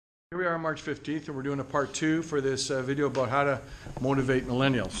Here we are on March 15th, and we're doing a part 2 for this video about how to motivate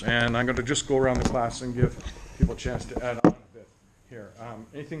millennials. And I'm going to just go around the class and give people a chance to add on a bit here.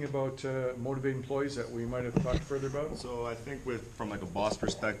 Anything about motivating employees that we might have talked further about? So I think from like a boss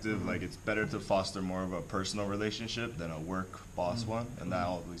perspective, like it's better to foster more of a personal relationship than a work boss one, and that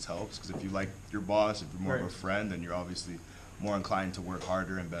always helps, because if you like your boss, if you're more of a friend, then you're obviously more inclined to work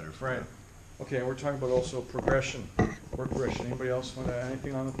harder and better for them. Okay, and we're talking about also progression, work progression. Anybody else want to add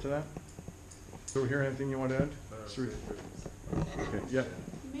anything on to that? So here, anything you want to add? Okay, yeah.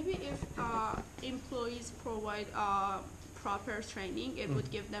 Maybe if employees provide proper training, it would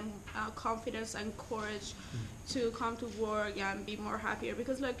give them confidence and courage to come to work and be more happier.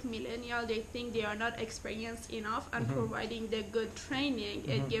 Because like millennials, they think they are not experienced enough, and providing the good training,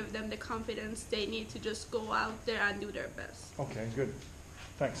 it gives them the confidence they need to just go out there and do their best. Okay, good.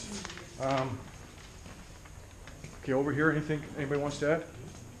 Thanks. Okay, over here, anything anybody wants to add?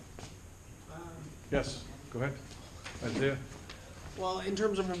 Yes, go ahead. Isaiah? Well, in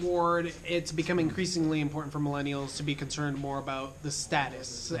terms of reward, it's become increasingly important for millennials to be concerned more about the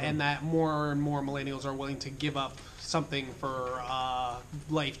status, and that more and more millennials are willing to give up something for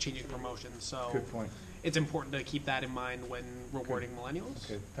life-changing promotions. So Good point. it's important to keep that in mind when rewarding millennials.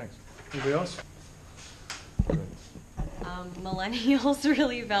 Okay, thanks. Anybody else? Millennials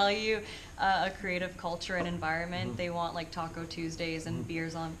really value a creative culture and environment. They want like Taco Tuesdays and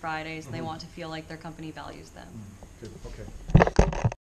beers on Fridays, and they want to feel like their company values them. Good, okay.